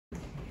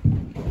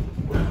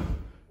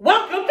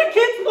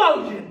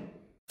Kidsplosion.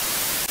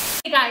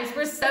 Hey guys,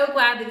 we're so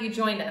glad that you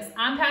joined us.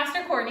 I'm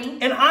Pastor Courtney.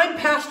 And I'm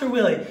Pastor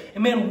Willie.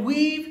 And man,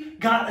 we've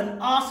got an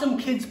awesome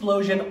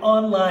Kidsplosion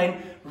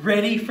online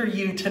ready for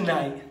you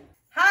tonight.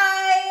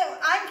 Hi,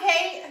 I'm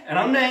Kate. And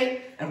I'm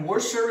Nate, and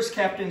we're service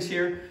captains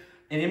here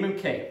in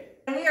MMK.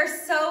 And we are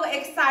so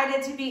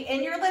excited to be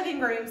in your living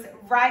rooms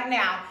right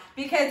now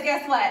because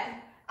guess what?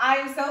 I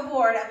am so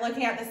bored of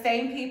looking at the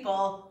same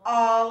people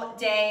all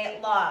day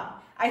long.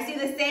 I see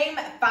the same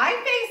 5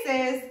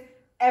 faces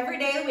every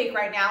day of the week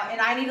right now, and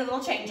I need a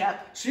little change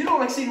up. So you don't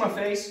like seeing my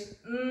face?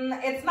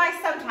 It's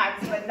nice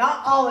sometimes, but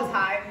not all the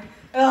time.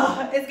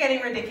 Ugh, it's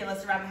getting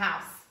ridiculous around the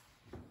house.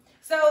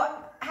 So,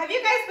 have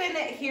you guys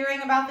been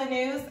hearing about the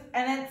news?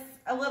 And it's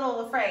a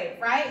little afraid,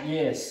 right?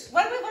 Yes.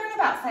 What did we learn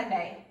about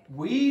Sunday?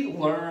 We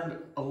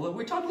talked a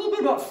little bit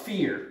about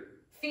fear.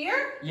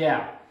 Fear?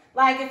 Yeah.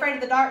 Like afraid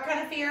of the dark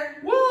kind of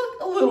fear? Well,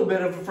 a little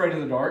bit of afraid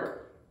of the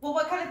dark. Well,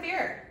 what kind of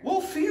fear?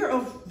 Well, fear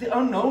of the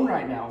unknown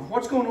right now, of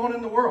what's going on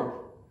in the world.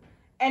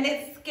 And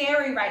it's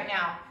scary right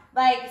now.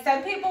 Like,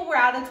 some people were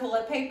out of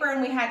toilet paper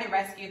and we had to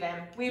rescue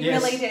them. We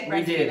really did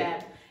rescue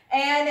them.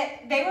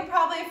 And they were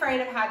probably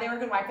afraid of how they were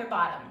going to wipe their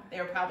bottom. They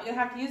were probably going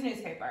to have to use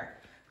newspaper.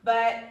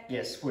 But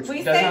yes, which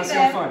we does not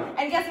sound fun.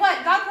 And guess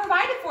what? God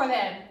provided for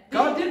them.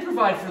 God did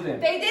provide for them.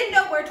 They didn't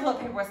know where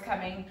toilet paper was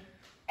coming.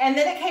 And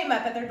then it came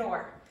up at their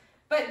door.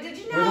 But did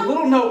you know? With a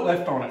little note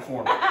left on it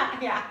for them.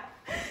 Yeah.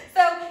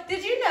 So,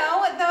 did you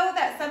know, though,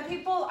 that some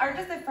people are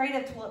just afraid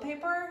of toilet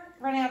paper,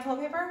 running out of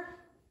toilet paper?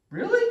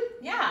 Really?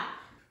 Yeah.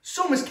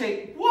 So, Miss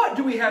Kate, what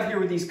do we have here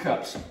with these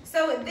cups?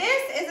 So,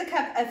 this is a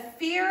cup of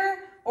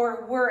fear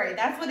or worry.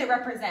 That's what it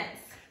represents.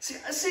 See,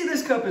 I see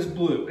this cup is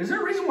blue. Is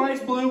there a reason why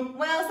it's blue?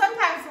 Well,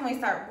 sometimes when we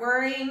start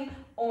worrying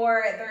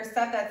or there's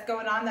stuff that's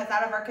going on that's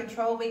out of our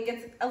control, we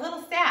get a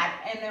little sad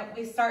and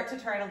we start to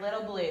turn a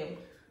little blue.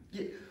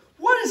 Yeah.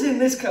 What is in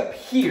this cup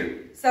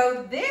here?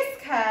 So this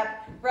cup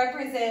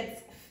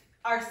represents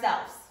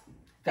ourselves.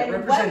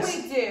 What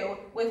we do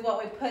with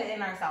what we put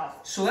in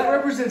ourselves. So that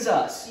represents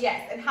us.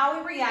 Yes, and how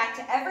we react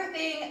to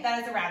everything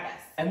that is around us.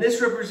 And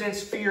this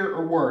represents fear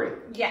or worry.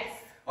 Yes.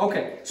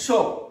 Okay,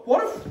 so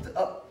what if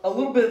a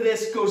little bit of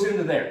this goes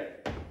into there?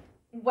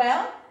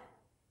 Well,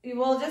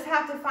 we'll just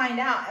have to find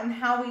out and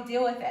how we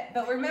deal with it.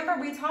 But remember,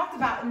 we talked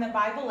about in the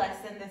Bible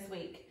lesson this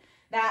week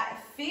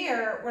that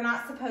fear, we're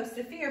not supposed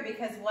to fear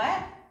because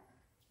what?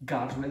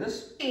 God's with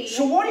us.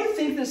 So what do you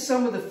think that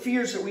some of the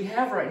fears that we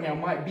have right now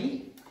might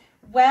be?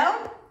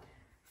 Well,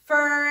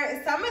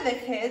 for some of the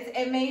kids,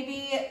 it may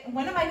be,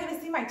 when am I going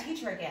to see my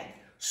teacher again?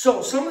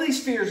 So some of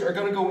these fears are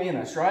going to go in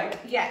us, right?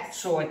 Yes.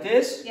 So like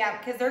this? Yeah,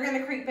 because they're going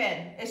to creep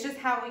in. It's just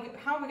how are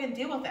we going to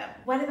deal with them?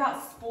 What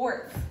about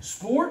sports?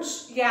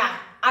 Sports? Yeah,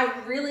 I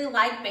really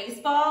like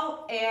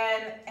baseball,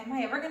 and am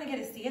I ever going to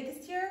get to see it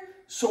this year?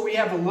 So we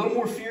have a little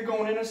more fear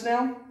going in us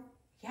now?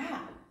 Yeah,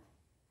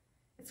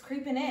 it's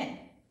creeping in.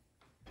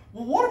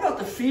 Well, what about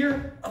the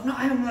fear of not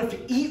having enough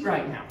to eat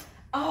right now?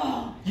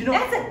 Oh,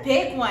 that's a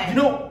big one. You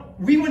know,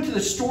 we went to the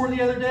store the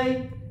other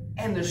day,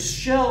 and the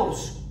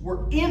shelves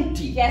were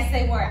empty. Yes,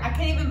 they were. I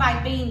can't even buy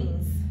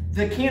beans.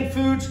 The canned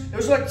foods, it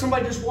was like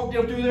somebody just walked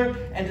down through there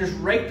and just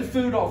raked the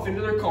food off into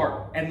their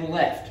cart and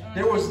left.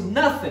 There was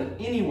nothing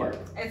anywhere.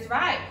 It's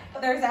right.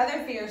 There's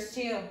other fears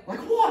too. Like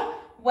what?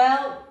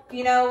 Well,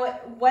 you know,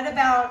 what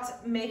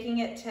about making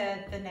it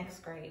to the next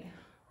grade?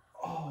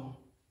 Oh,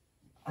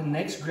 the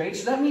next grade?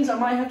 So that means I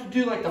might have to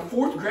do like the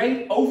 4th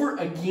grade over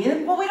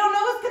again? Well, we don't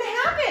know what's going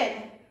to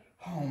happen.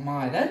 Oh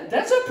my,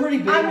 that's a pretty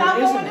big one, I'm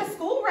not isn't going it? to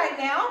school right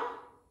now.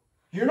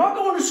 You're not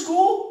going to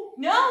school?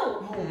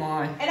 No. Oh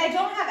my. And I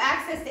don't have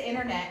access to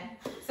internet.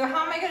 So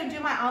how am I going to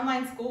do my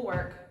online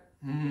schoolwork?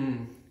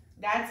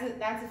 That's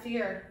a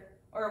fear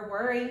or a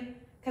worry.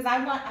 Because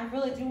I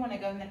really do want to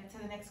go to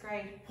the next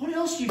grade. What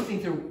else do you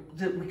think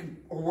that we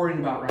are worrying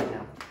about right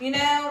now? You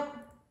know,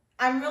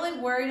 I'm really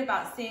worried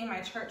about seeing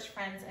my church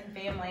friends and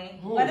family.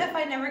 Ooh. What if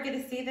I never get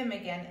to see them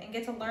again and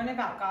get to learn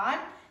about God?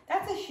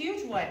 That's a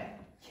huge one.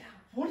 Yeah.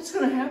 What is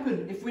going to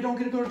happen if we don't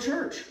get to go to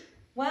church?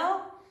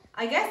 Well,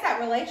 I guess that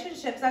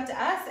relationship's up to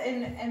us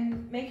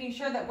and making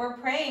sure that we're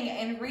praying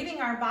and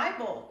reading our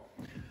Bible.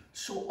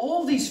 So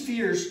all these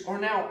fears are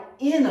now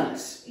in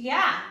us.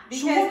 Yeah,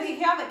 because we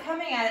have it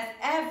coming at us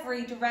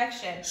every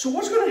direction. So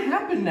what's going to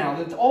happen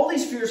now that all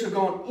these fears have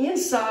gone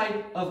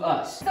inside of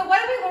us? So what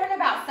did we learn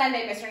about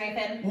Sunday, Mr.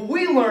 Nathan? Well,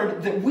 we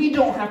learned that we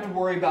don't have to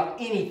worry about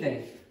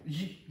anything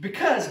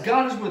because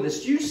God is with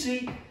us. You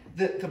see,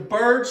 the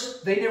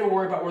birds, they never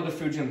worry about where the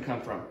food's going to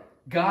come from.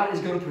 God is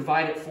going to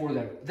provide it for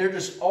them. They're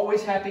just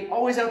always happy,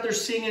 always out there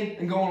singing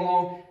and going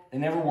along and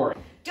never worry.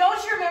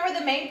 Don't you remember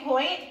the main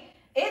point?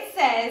 It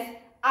says,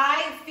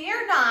 I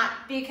fear not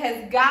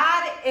because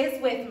God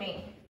is with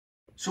me.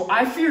 So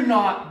I fear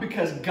not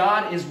because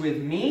God is with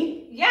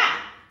me? Yeah.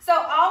 So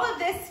all of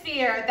this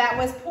fear that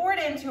was poured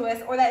into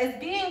us or that is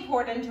being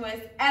poured into us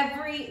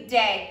every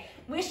day,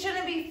 we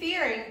shouldn't be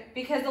fearing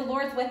because the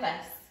Lord's with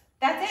us.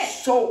 That's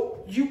it.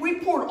 So we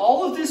poured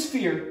all of this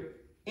fear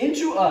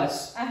into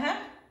us. Uh-huh.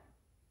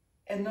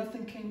 And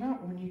nothing came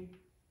out when you...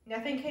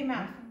 Nothing came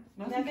out.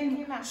 Nothing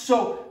came out.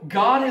 So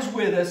God is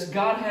with us.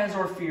 God has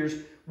our fears.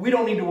 We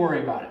don't need to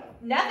worry about it.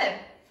 Nothing.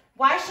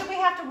 Why should we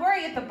have to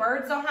worry if the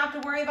birds don't have to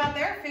worry about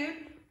their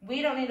food?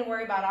 We don't need to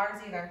worry about ours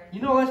either.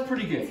 You know, that's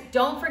pretty good.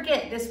 Don't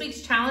forget this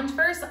week's challenge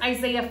verse,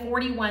 Isaiah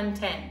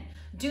 41:10.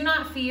 Do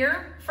not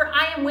fear, for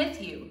I am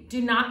with you.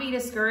 Do not be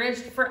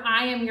discouraged, for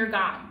I am your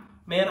God.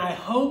 Man, I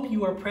hope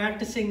you are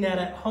practicing that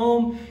at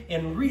home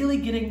and really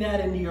getting that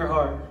into your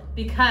heart.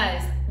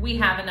 Because we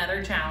have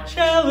another challenge.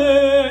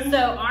 Challenge! So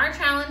our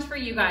challenge for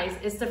you guys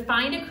is to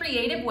find a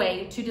creative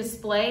way to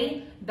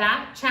display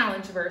that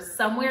challenge verse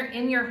somewhere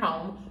in your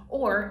home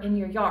or in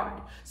your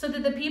yard, so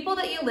that the people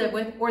that you live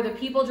with or the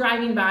people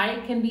driving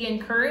by can be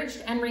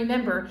encouraged and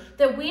remember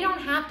that we don't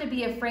have to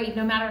be afraid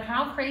no matter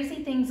how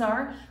crazy things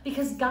are,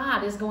 because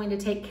God is going to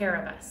take care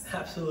of us.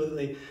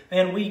 Absolutely.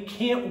 And we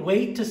can't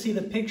wait to see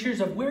the pictures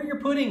of where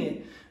you're putting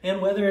it. And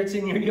whether it's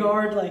in your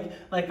yard,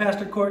 like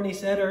Pastor Courtney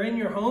said, or in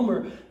your home,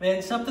 or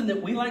man, something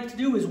that we like to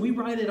do is we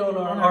write it on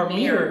our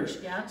mirrors.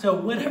 Yeah. So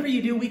whatever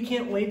you do, we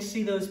can't wait to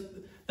see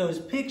those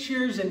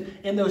pictures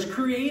and those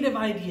creative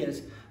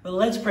ideas. But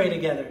let's pray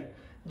together.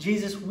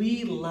 Jesus,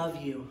 we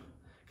love you.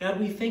 God,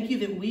 we thank you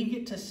that we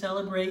get to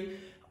celebrate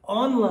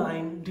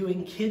online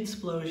doing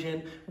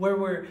Kidsplosion, where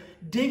we're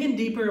digging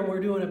deeper and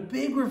we're doing a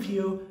big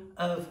review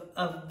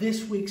of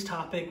this week's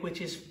topic,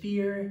 which is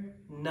fear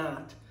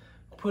not,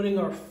 putting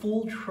our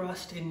full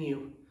trust in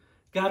you.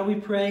 God, we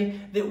pray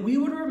that we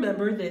would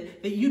remember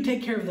that you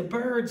take care of the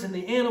birds and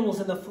the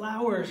animals and the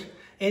flowers,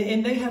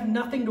 and they have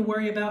nothing to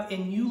worry about,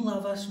 and you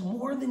love us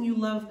more than you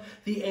love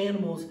the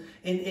animals,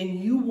 and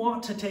you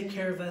want to take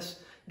care of us,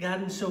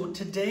 God. And so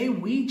today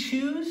we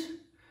choose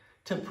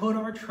to put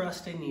our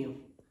trust in you.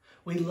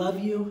 We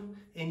love you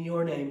in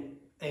your name.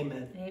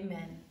 Amen.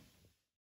 Amen.